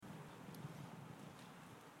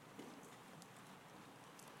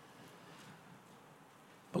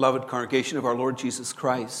Beloved congregation of our Lord Jesus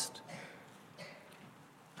Christ,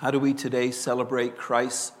 how do we today celebrate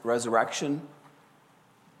Christ's resurrection?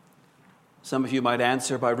 Some of you might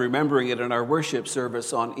answer by remembering it in our worship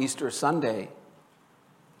service on Easter Sunday.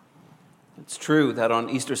 It's true that on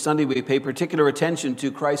Easter Sunday we pay particular attention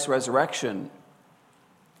to Christ's resurrection.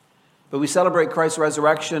 But we celebrate Christ's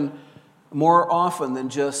resurrection more often than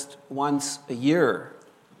just once a year.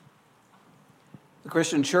 The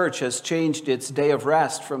Christian church has changed its day of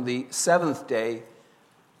rest from the seventh day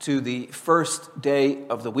to the first day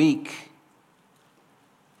of the week.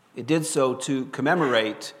 It did so to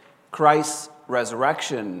commemorate Christ's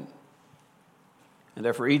resurrection. And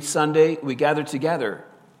therefore each Sunday we gather together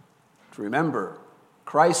to remember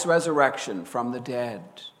Christ's resurrection from the dead.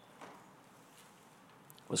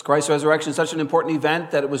 Was Christ's resurrection such an important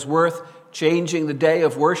event that it was worth changing the day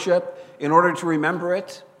of worship in order to remember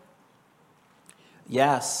it?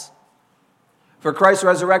 Yes. For Christ's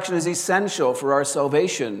resurrection is essential for our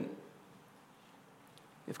salvation.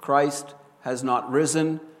 If Christ has not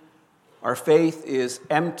risen, our faith is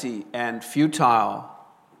empty and futile.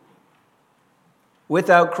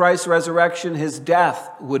 Without Christ's resurrection, his death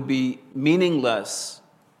would be meaningless.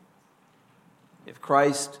 If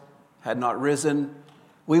Christ had not risen,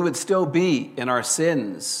 we would still be in our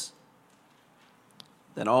sins.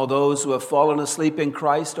 Then all those who have fallen asleep in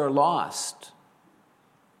Christ are lost.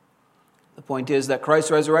 The point is that Christ's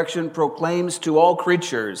resurrection proclaims to all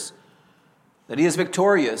creatures that he is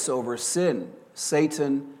victorious over sin,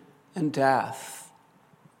 Satan, and death.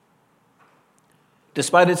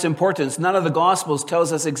 Despite its importance, none of the Gospels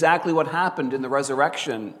tells us exactly what happened in the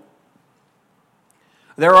resurrection.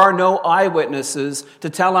 There are no eyewitnesses to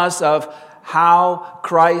tell us of how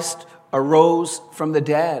Christ arose from the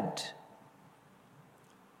dead.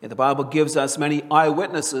 Yet the Bible gives us many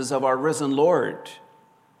eyewitnesses of our risen Lord.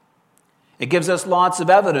 It gives us lots of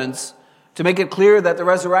evidence to make it clear that the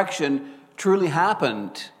resurrection truly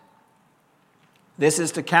happened. This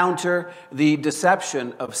is to counter the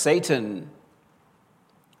deception of Satan.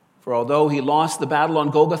 For although he lost the battle on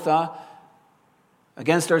Golgotha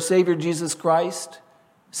against our Savior Jesus Christ,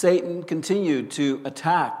 Satan continued to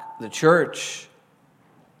attack the church.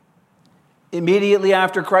 Immediately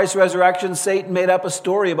after Christ's resurrection, Satan made up a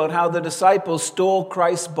story about how the disciples stole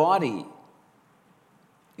Christ's body.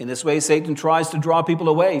 In this way, Satan tries to draw people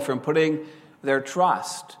away from putting their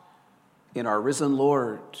trust in our risen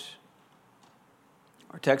Lord.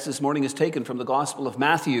 Our text this morning is taken from the Gospel of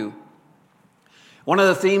Matthew. One of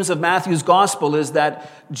the themes of Matthew's Gospel is that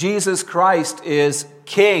Jesus Christ is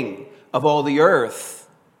King of all the earth.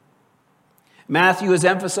 Matthew has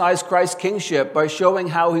emphasized Christ's kingship by showing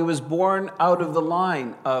how he was born out of the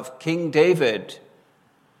line of King David,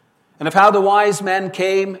 and of how the wise men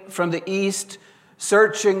came from the east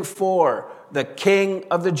searching for the King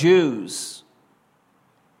of the Jews.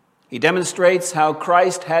 He demonstrates how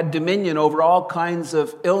Christ had dominion over all kinds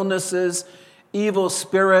of illnesses, evil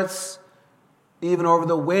spirits, even over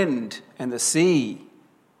the wind and the sea.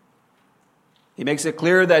 He makes it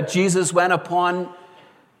clear that Jesus went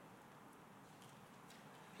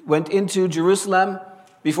into Jerusalem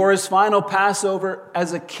before his final Passover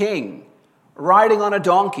as a king, riding on a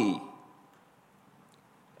donkey,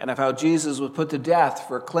 and of how Jesus was put to death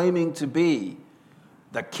for claiming to be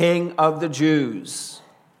the King of the Jews.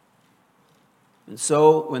 And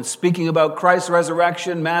so, when speaking about Christ's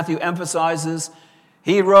resurrection, Matthew emphasizes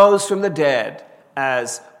he rose from the dead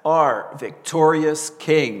as our victorious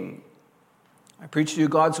King. I preach to you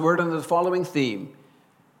God's word under the following theme.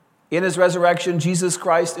 In his resurrection, Jesus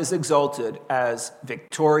Christ is exalted as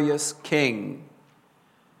victorious King.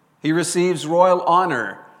 He receives royal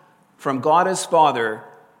honor from God his Father,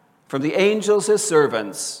 from the angels his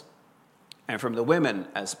servants, and from the women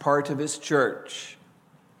as part of his church.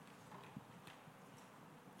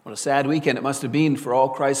 What a sad weekend it must have been for all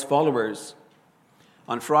Christ's followers.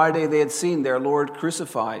 On Friday, they had seen their Lord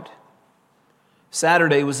crucified.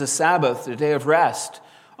 Saturday was a Sabbath, a day of rest,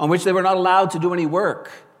 on which they were not allowed to do any work.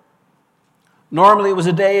 Normally, it was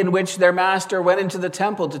a day in which their master went into the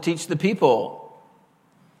temple to teach the people.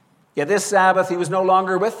 Yet this Sabbath, he was no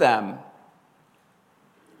longer with them.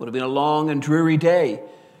 It would have been a long and dreary day,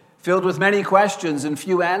 filled with many questions and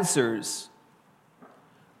few answers.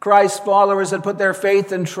 Christ's followers had put their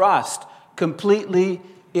faith and trust completely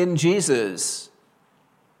in Jesus.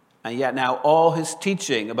 And yet now all his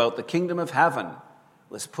teaching about the kingdom of heaven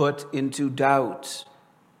was put into doubt.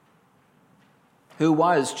 Who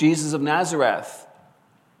was Jesus of Nazareth?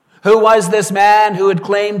 Who was this man who had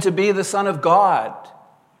claimed to be the Son of God?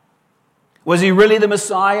 Was he really the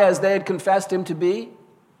Messiah as they had confessed him to be?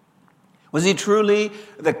 Was he truly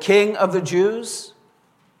the King of the Jews?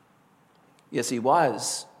 Yes, he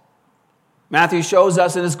was. Matthew shows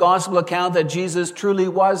us in his gospel account that Jesus truly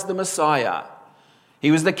was the Messiah.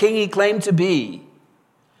 He was the king he claimed to be.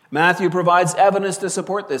 Matthew provides evidence to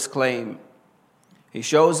support this claim. He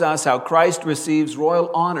shows us how Christ receives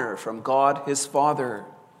royal honor from God his Father.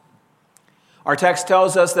 Our text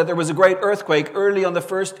tells us that there was a great earthquake early on the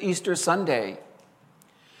first Easter Sunday.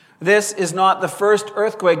 This is not the first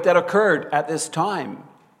earthquake that occurred at this time.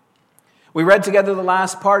 We read together the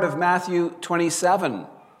last part of Matthew 27.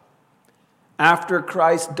 After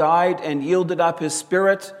Christ died and yielded up his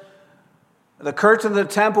spirit, the curtain of the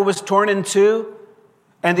temple was torn in two,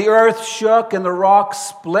 and the earth shook and the rocks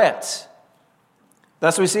split.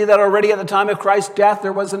 Thus we see that already at the time of Christ's death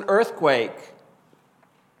there was an earthquake.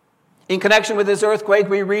 In connection with this earthquake,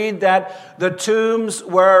 we read that the tombs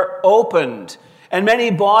were opened, and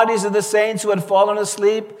many bodies of the saints who had fallen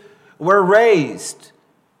asleep were raised.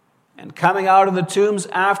 And coming out of the tombs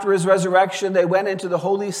after his resurrection, they went into the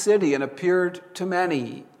holy city and appeared to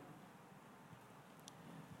many.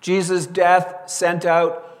 Jesus' death sent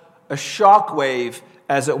out a shockwave,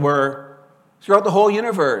 as it were, throughout the whole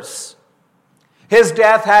universe. His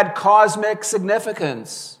death had cosmic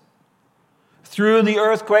significance. Through the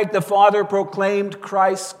earthquake, the Father proclaimed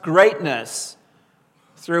Christ's greatness.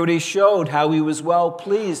 Through it, he showed how he was well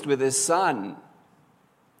pleased with his Son.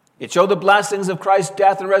 It showed the blessings of Christ's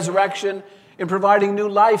death and resurrection in providing new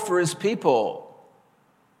life for his people.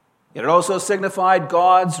 It also signified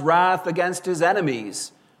God's wrath against his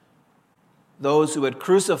enemies, those who had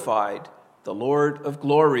crucified the Lord of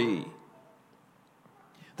glory.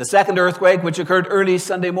 The second earthquake, which occurred early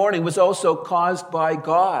Sunday morning, was also caused by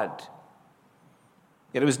God.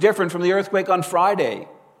 Yet it was different from the earthquake on Friday.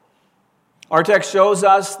 Our text shows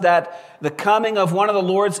us that the coming of one of the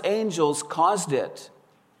Lord's angels caused it.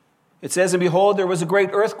 It says, "And behold, there was a great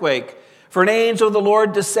earthquake, for an angel of the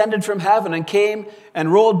Lord descended from heaven and came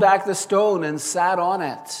and rolled back the stone and sat on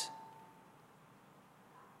it."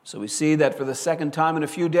 So we see that for the second time in a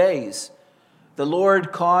few days, the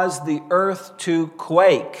Lord caused the earth to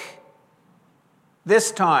quake,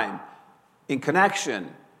 this time in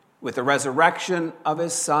connection with the resurrection of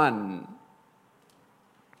his Son.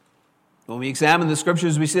 When we examine the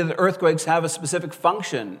scriptures, we see that earthquakes have a specific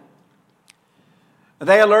function.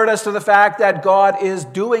 They alert us to the fact that God is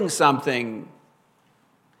doing something.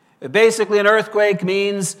 Basically, an earthquake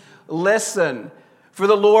means listen, for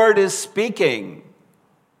the Lord is speaking.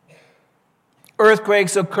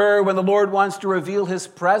 Earthquakes occur when the Lord wants to reveal his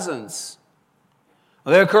presence.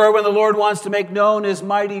 They occur when the Lord wants to make known his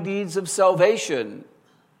mighty deeds of salvation.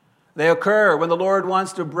 They occur when the Lord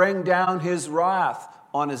wants to bring down his wrath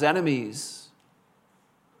on his enemies.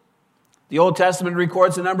 The Old Testament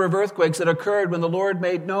records a number of earthquakes that occurred when the Lord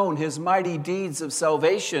made known his mighty deeds of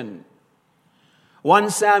salvation. 1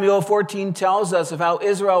 Samuel 14 tells us of how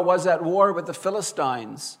Israel was at war with the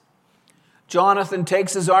Philistines. Jonathan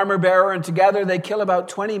takes his armor bearer, and together they kill about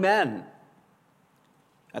 20 men.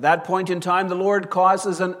 At that point in time, the Lord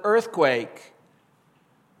causes an earthquake.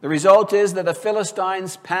 The result is that the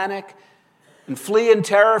Philistines panic and flee in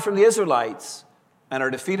terror from the Israelites and are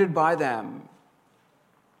defeated by them.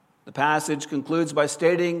 The passage concludes by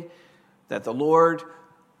stating that the Lord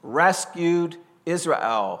rescued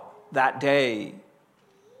Israel that day.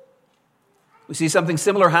 We see something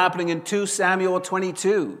similar happening in 2 Samuel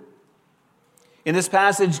 22. In this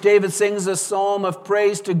passage, David sings a psalm of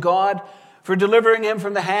praise to God for delivering him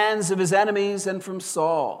from the hands of his enemies and from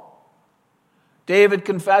Saul. David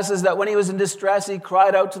confesses that when he was in distress, he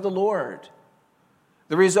cried out to the Lord.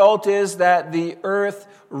 The result is that the earth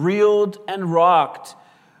reeled and rocked.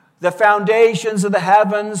 The foundations of the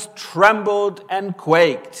heavens trembled and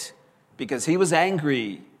quaked because he was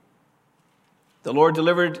angry. The Lord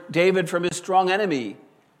delivered David from his strong enemy,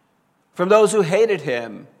 from those who hated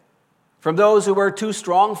him, from those who were too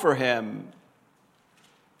strong for him.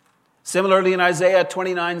 Similarly, in Isaiah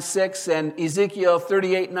 29:6 and Ezekiel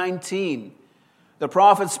 38:19, the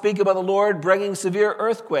prophets speak about the Lord bringing severe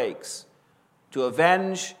earthquakes to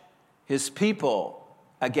avenge his people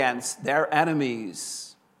against their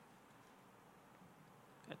enemies.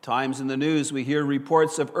 At times in the news, we hear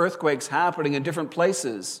reports of earthquakes happening in different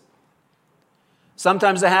places.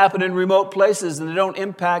 Sometimes they happen in remote places and they don't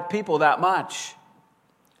impact people that much.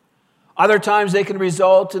 Other times they can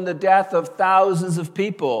result in the death of thousands of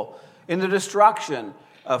people, in the destruction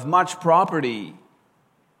of much property.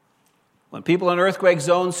 When people in earthquake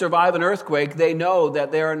zones survive an earthquake, they know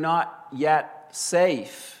that they are not yet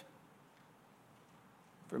safe.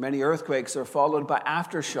 For many, earthquakes are followed by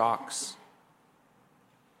aftershocks.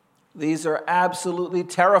 These are absolutely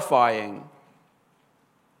terrifying.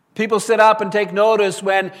 People sit up and take notice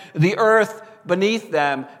when the earth beneath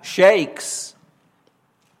them shakes.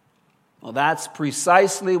 Well, that's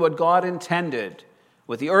precisely what God intended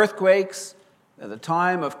with the earthquakes at the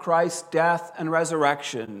time of Christ's death and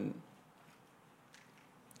resurrection.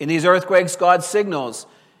 In these earthquakes, God signals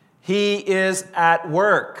He is at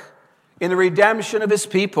work in the redemption of His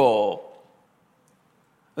people.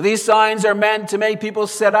 These signs are meant to make people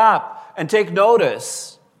sit up and take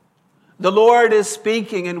notice. The Lord is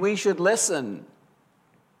speaking and we should listen.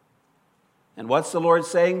 And what's the Lord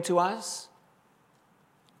saying to us?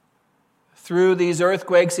 Through these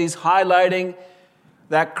earthquakes, He's highlighting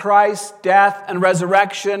that Christ's death and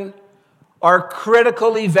resurrection are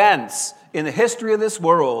critical events in the history of this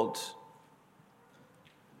world.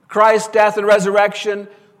 Christ's death and resurrection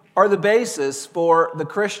are the basis for the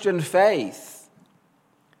Christian faith.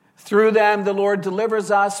 Through them, the Lord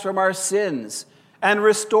delivers us from our sins and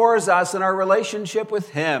restores us in our relationship with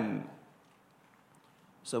Him.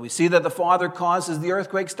 So we see that the Father causes the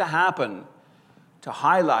earthquakes to happen to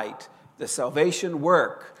highlight the salvation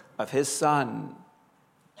work of His Son.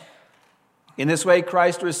 In this way,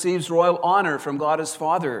 Christ receives royal honor from God His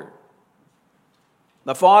Father.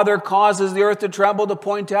 The Father causes the earth to tremble to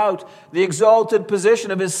point out the exalted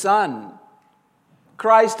position of His Son.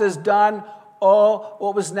 Christ has done all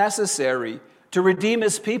what was necessary to redeem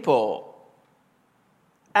His people.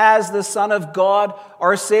 As the Son of God,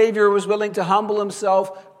 our Savior was willing to humble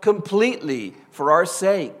Himself completely for our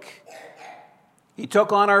sake. He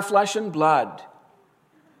took on our flesh and blood.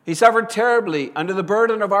 He suffered terribly under the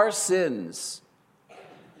burden of our sins.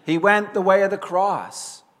 He went the way of the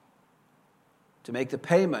cross to make the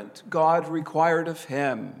payment God required of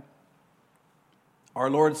Him. Our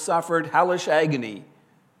Lord suffered hellish agony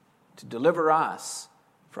to deliver us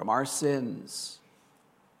from our sins.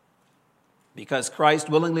 Because Christ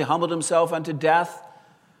willingly humbled Himself unto death,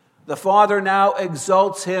 the Father now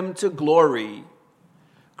exalts Him to glory.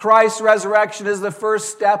 Christ's resurrection is the first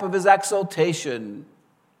step of His exaltation.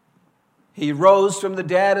 He rose from the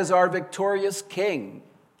dead as our victorious King.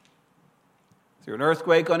 Through an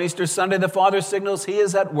earthquake on Easter Sunday, the Father signals He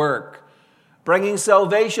is at work, bringing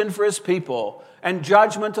salvation for His people and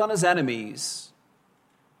judgment on His enemies.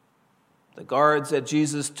 The guards at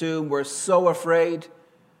Jesus' tomb were so afraid,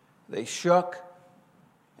 they shook,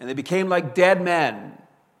 and they became like dead men.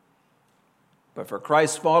 But for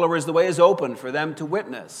Christ's followers, the way is open for them to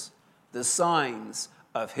witness the signs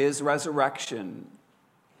of His resurrection.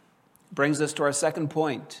 Brings us to our second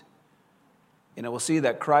point. And we'll see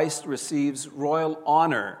that Christ receives royal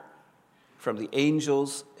honor from the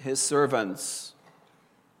angels, His servants.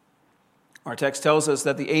 Our text tells us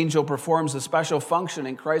that the angel performs a special function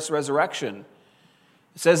in Christ's resurrection.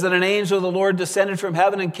 It says that an angel of the Lord descended from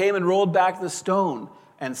heaven and came and rolled back the stone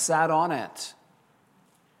and sat on it.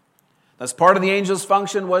 Thus, part of the angel's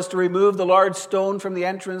function was to remove the large stone from the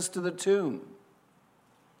entrance to the tomb.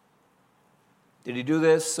 Did he do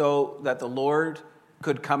this so that the Lord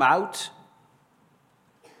could come out?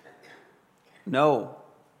 No.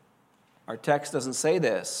 Our text doesn't say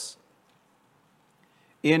this.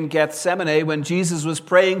 In Gethsemane, when Jesus was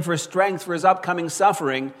praying for strength for His upcoming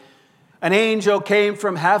suffering, an angel came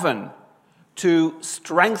from heaven to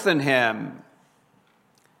strengthen Him.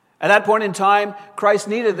 At that point in time, Christ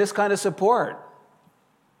needed this kind of support.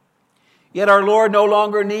 Yet our Lord no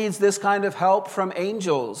longer needs this kind of help from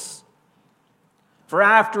angels. For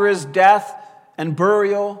after His death and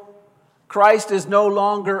burial, Christ is no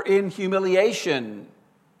longer in humiliation.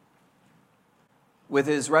 With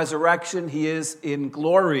His resurrection, He is in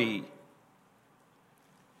glory.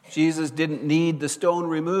 Jesus didn't need the stone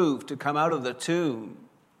removed to come out of the tomb.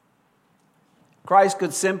 Christ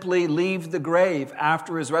could simply leave the grave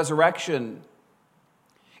after His resurrection.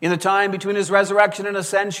 In the time between His resurrection and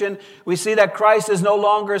ascension, we see that Christ is no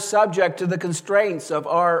longer subject to the constraints of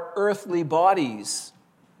our earthly bodies.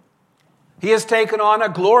 He has taken on a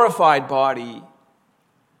glorified body.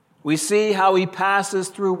 We see how He passes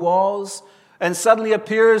through walls and suddenly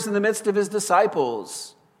appears in the midst of His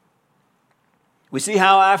disciples. We see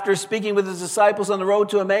how after speaking with His disciples on the road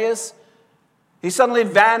to Emmaus, He suddenly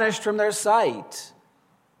vanished from their sight.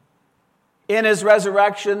 In His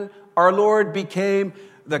resurrection, our Lord became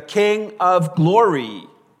the King of glory.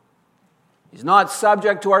 He's not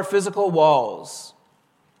subject to our physical walls.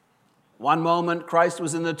 One moment, Christ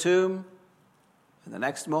was in the tomb, and the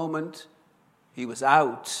next moment, He was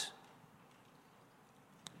out.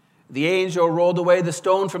 The angel rolled away the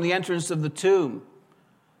stone from the entrance of the tomb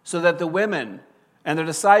so that the women and their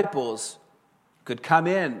disciples could come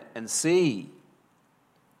in and see.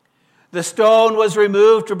 The stone was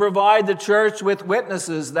removed to provide the church with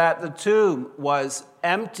witnesses that the tomb was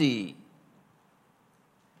empty.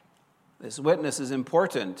 This witness is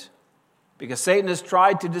important because Satan has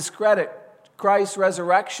tried to discredit Christ's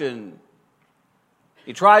resurrection.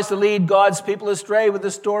 He tries to lead God's people astray with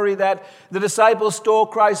the story that the disciples stole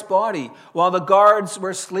Christ's body while the guards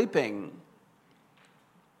were sleeping.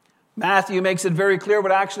 Matthew makes it very clear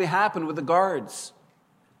what actually happened with the guards.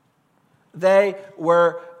 They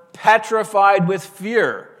were petrified with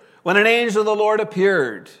fear when an angel of the Lord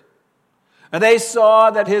appeared. And they saw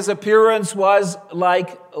that his appearance was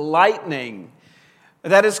like lightning,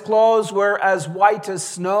 that his clothes were as white as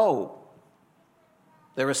snow.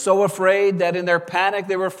 They were so afraid that in their panic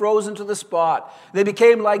they were frozen to the spot. They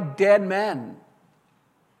became like dead men.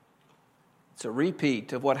 It's a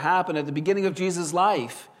repeat of what happened at the beginning of Jesus'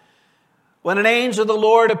 life, when an angel of the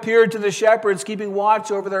Lord appeared to the shepherds keeping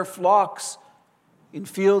watch over their flocks in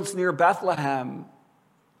fields near Bethlehem.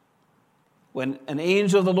 When an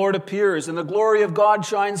angel of the Lord appears and the glory of God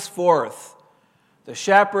shines forth, the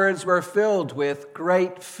shepherds were filled with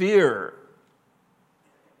great fear.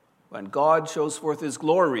 When God shows forth his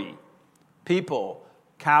glory, people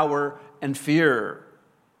cower and fear.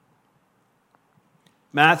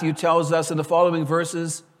 Matthew tells us in the following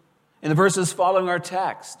verses, in the verses following our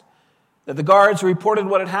text, that the guards reported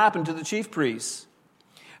what had happened to the chief priests.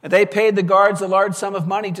 And they paid the guards a large sum of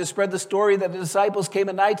money to spread the story that the disciples came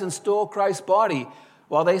at night and stole Christ's body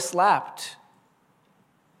while they slept.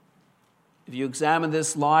 If you examine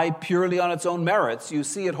this lie purely on its own merits, you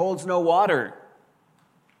see it holds no water.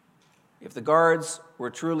 If the guards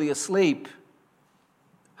were truly asleep,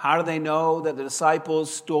 how do they know that the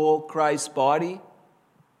disciples stole Christ's body?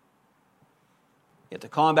 Yet to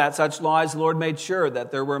combat such lies, the Lord made sure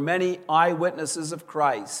that there were many eyewitnesses of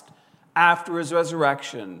Christ after his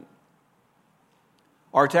resurrection.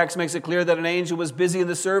 Our text makes it clear that an angel was busy in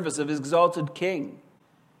the service of his exalted King.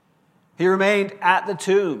 He remained at the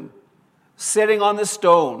tomb, sitting on the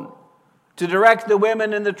stone, to direct the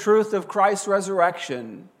women in the truth of Christ's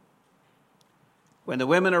resurrection. When the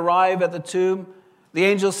women arrived at the tomb, the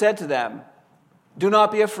angel said to them, "Do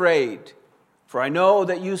not be afraid, for I know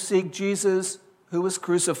that you seek Jesus who was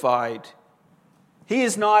crucified. He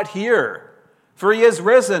is not here, for he is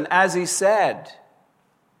risen, as he said.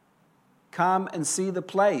 Come and see the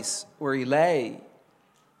place where he lay."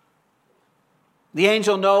 The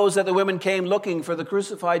angel knows that the women came looking for the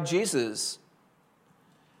crucified Jesus.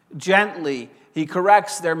 Gently, he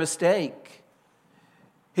corrects their mistake.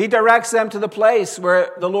 He directs them to the place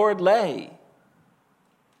where the Lord lay.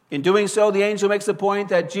 In doing so, the angel makes the point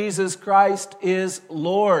that Jesus Christ is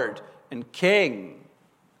Lord and King.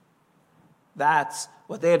 That's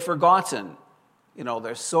what they had forgotten,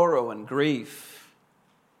 their sorrow and grief.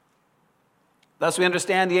 Thus we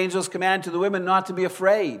understand the angel's command to the women not to be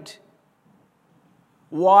afraid.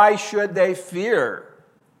 Why should they fear?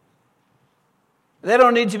 They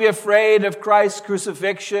don't need to be afraid of Christ's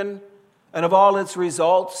crucifixion and of all its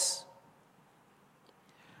results.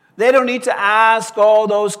 They don't need to ask all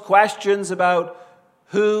those questions about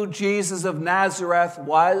who Jesus of Nazareth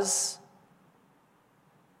was.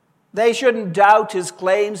 They shouldn't doubt his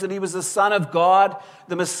claims that he was the Son of God,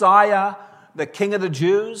 the Messiah, the King of the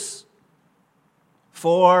Jews.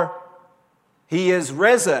 For he is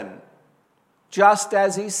risen, just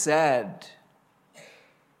as he said.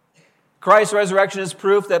 Christ's resurrection is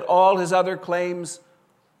proof that all his other claims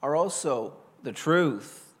are also the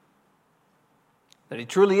truth. That he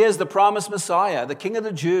truly is the promised Messiah, the King of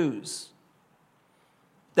the Jews.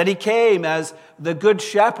 That he came as the good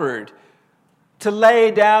shepherd to lay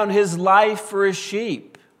down his life for his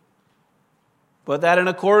sheep. But that in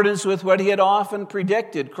accordance with what he had often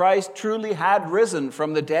predicted, Christ truly had risen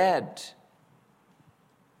from the dead.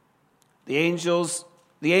 The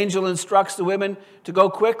angel instructs the women to go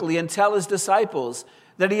quickly and tell his disciples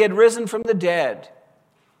that he had risen from the dead.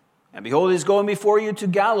 And behold, he's going before you to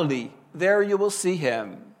Galilee. There you will see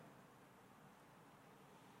him.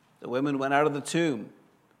 The women went out of the tomb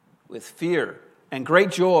with fear and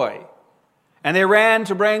great joy, and they ran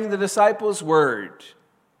to bring the disciples word.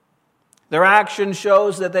 Their action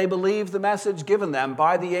shows that they believed the message given them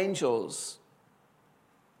by the angels.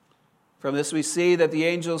 From this we see that the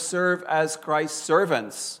angels serve as Christ's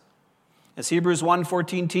servants. As Hebrews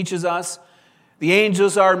 1:14 teaches us, the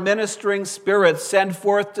angels are ministering spirits sent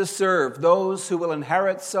forth to serve those who will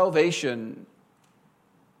inherit salvation.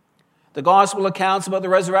 The gospel accounts about the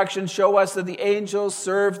resurrection show us that the angels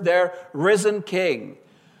served their risen King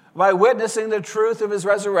by witnessing the truth of his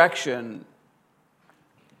resurrection.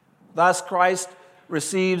 Thus, Christ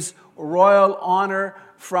receives royal honor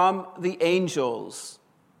from the angels.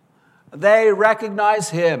 They recognize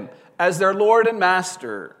him as their Lord and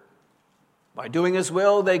Master. By doing his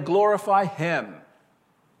will, they glorify him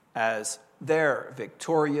as their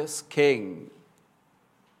victorious king.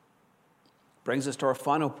 Brings us to our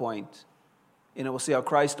final point. We'll see how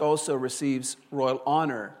Christ also receives royal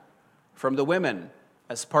honor from the women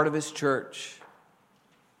as part of his church.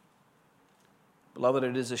 Beloved,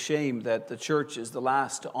 it is a shame that the church is the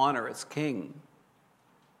last to honor its king.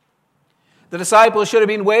 The disciples should have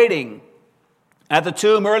been waiting at the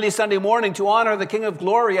tomb early Sunday morning to honor the King of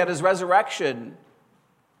Glory at his resurrection.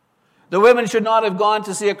 The women should not have gone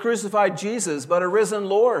to see a crucified Jesus, but a risen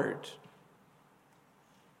Lord.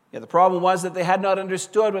 Yet the problem was that they had not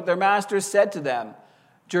understood what their master said to them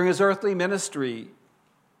during his earthly ministry.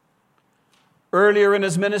 Earlier in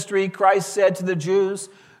his ministry, Christ said to the Jews,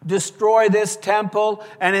 "Destroy this temple,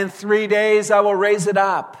 and in 3 days I will raise it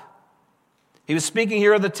up." He was speaking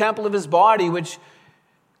here of the temple of his body, which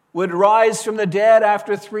would rise from the dead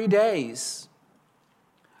after 3 days.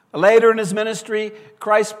 Later in his ministry,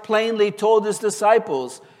 Christ plainly told his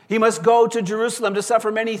disciples he must go to Jerusalem to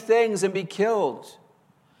suffer many things and be killed,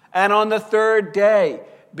 and on the 3rd day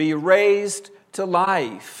be raised to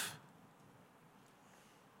life.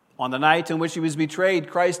 On the night in which he was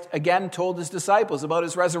betrayed, Christ again told his disciples about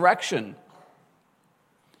his resurrection.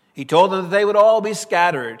 He told them that they would all be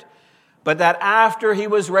scattered, but that after he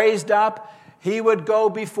was raised up, he would go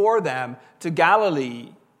before them to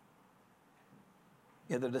Galilee.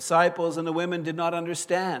 Yet the disciples and the women did not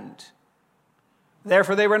understand.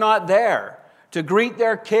 Therefore, they were not there to greet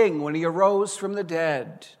their king when he arose from the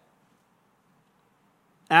dead.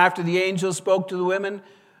 After the angel spoke to the women,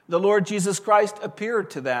 the Lord Jesus Christ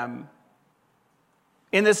appeared to them.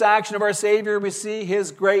 In this action of our Savior, we see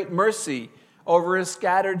his great mercy over his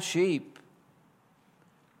scattered sheep.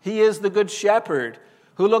 He is the good shepherd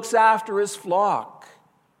who looks after his flock.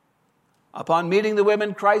 Upon meeting the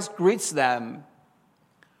women, Christ greets them.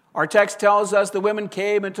 Our text tells us the women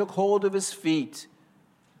came and took hold of his feet,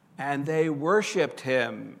 and they worshiped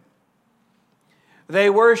him. They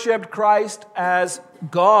worshiped Christ as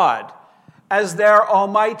God, as their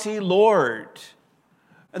almighty Lord.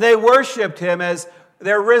 They worshiped him as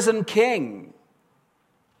their risen King.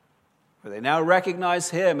 For they now recognize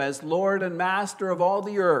him as Lord and Master of all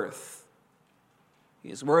the earth. He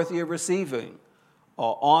is worthy of receiving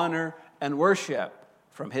all honor and worship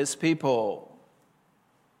from his people.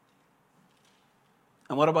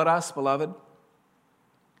 And what about us, beloved?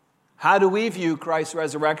 How do we view Christ's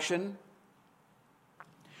resurrection?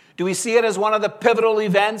 Do we see it as one of the pivotal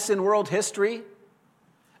events in world history?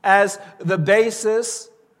 As the basis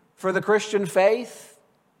for the Christian faith?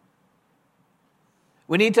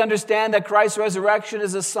 We need to understand that Christ's resurrection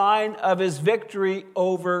is a sign of his victory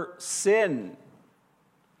over sin.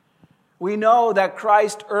 We know that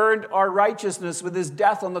Christ earned our righteousness with his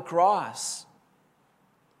death on the cross.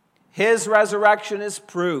 His resurrection is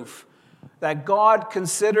proof that God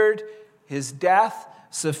considered his death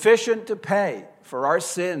sufficient to pay for our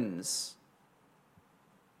sins.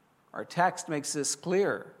 Our text makes this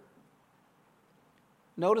clear.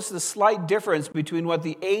 Notice the slight difference between what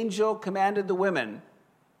the angel commanded the women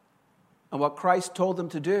and what Christ told them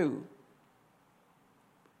to do.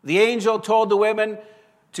 The angel told the women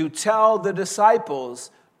to tell the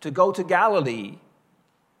disciples to go to Galilee.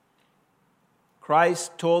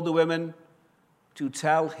 Christ told the women to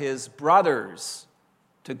tell his brothers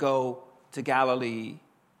to go to Galilee.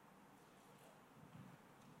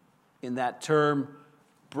 In that term,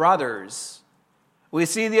 brothers, we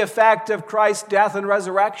see the effect of Christ's death and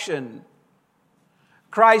resurrection.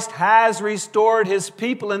 Christ has restored his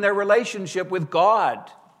people in their relationship with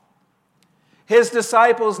God. His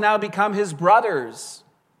disciples now become his brothers.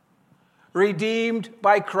 Redeemed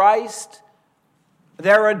by Christ,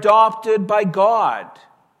 they're adopted by God.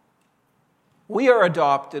 We are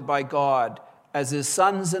adopted by God as his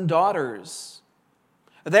sons and daughters.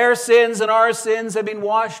 Their sins and our sins have been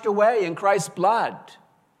washed away in Christ's blood.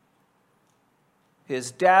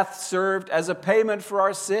 His death served as a payment for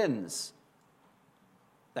our sins.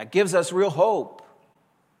 That gives us real hope.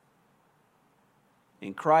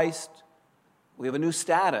 In Christ, we have a new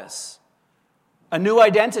status, a new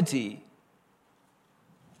identity.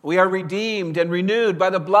 We are redeemed and renewed by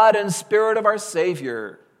the blood and Spirit of our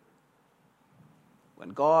Savior.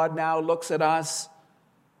 When God now looks at us,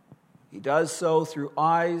 he does so through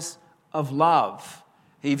eyes of love.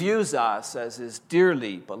 He views us as his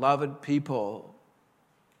dearly beloved people.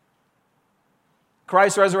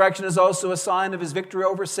 Christ's resurrection is also a sign of his victory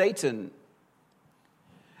over Satan.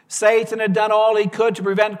 Satan had done all he could to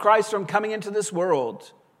prevent Christ from coming into this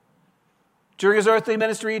world. During his earthly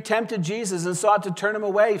ministry, he tempted Jesus and sought to turn him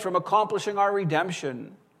away from accomplishing our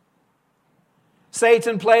redemption.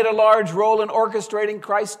 Satan played a large role in orchestrating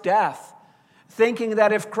Christ's death, thinking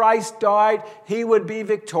that if Christ died, he would be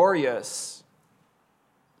victorious.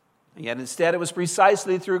 And yet instead, it was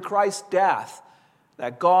precisely through Christ's death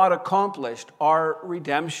that God accomplished our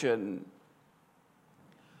redemption.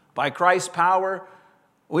 By Christ's power,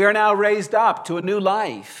 we are now raised up to a new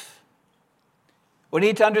life. We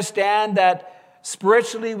need to understand that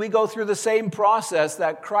spiritually we go through the same process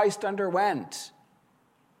that Christ underwent.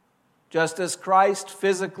 Just as Christ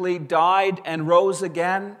physically died and rose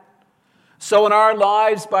again, so in our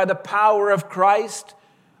lives, by the power of Christ,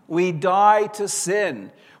 we die to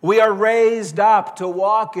sin. We are raised up to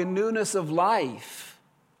walk in newness of life.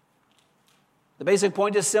 The basic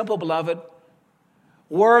point is simple, beloved.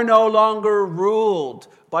 We're no longer ruled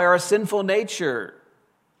by our sinful nature.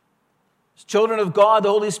 As children of God, the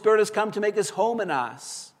Holy Spirit has come to make his home in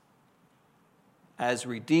us. As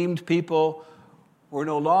redeemed people, we're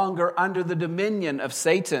no longer under the dominion of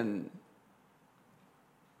Satan.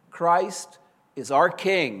 Christ is our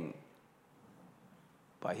King.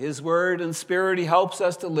 By his word and spirit, he helps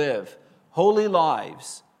us to live holy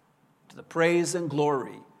lives to the praise and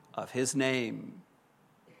glory of his name.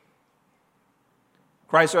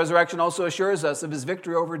 Christ's resurrection also assures us of his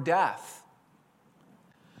victory over death.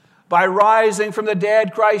 By rising from the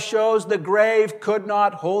dead, Christ shows the grave could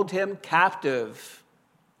not hold him captive.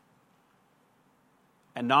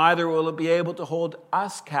 And neither will it be able to hold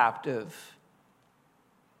us captive.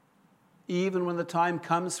 Even when the time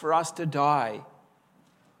comes for us to die,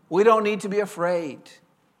 we don't need to be afraid.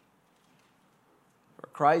 For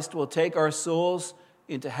Christ will take our souls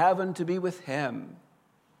into heaven to be with him.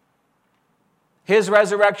 His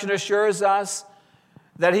resurrection assures us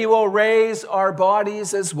that he will raise our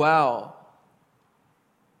bodies as well.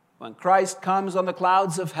 When Christ comes on the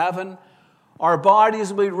clouds of heaven, our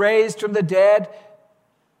bodies will be raised from the dead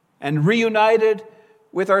and reunited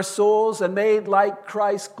with our souls and made like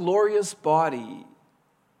Christ's glorious body.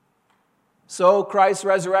 So Christ's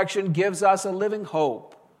resurrection gives us a living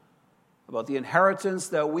hope about the inheritance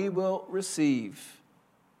that we will receive.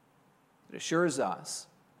 It assures us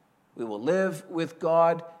we will live with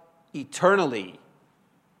God eternally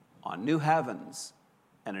on new heavens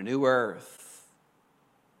and a new earth.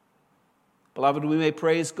 Beloved, we may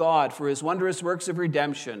praise God for his wondrous works of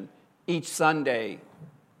redemption each Sunday.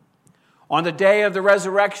 On the day of the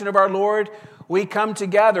resurrection of our Lord, we come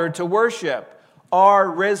together to worship our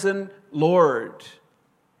risen Lord.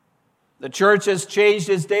 The church has changed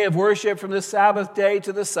its day of worship from the Sabbath day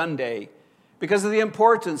to the Sunday because of the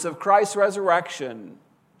importance of Christ's resurrection.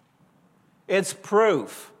 It's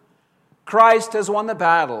proof Christ has won the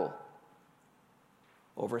battle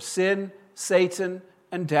over sin, Satan,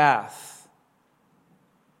 and death.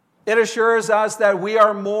 It assures us that we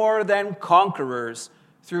are more than conquerors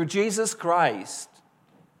through Jesus Christ,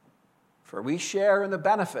 for we share in the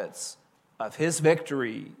benefits of his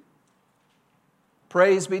victory.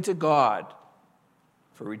 Praise be to God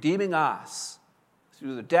for redeeming us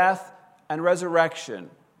through the death and resurrection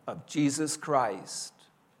of Jesus Christ.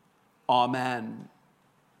 Amen.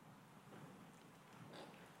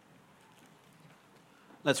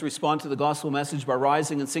 Let's respond to the gospel message by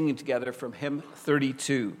rising and singing together from hymn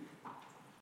 32.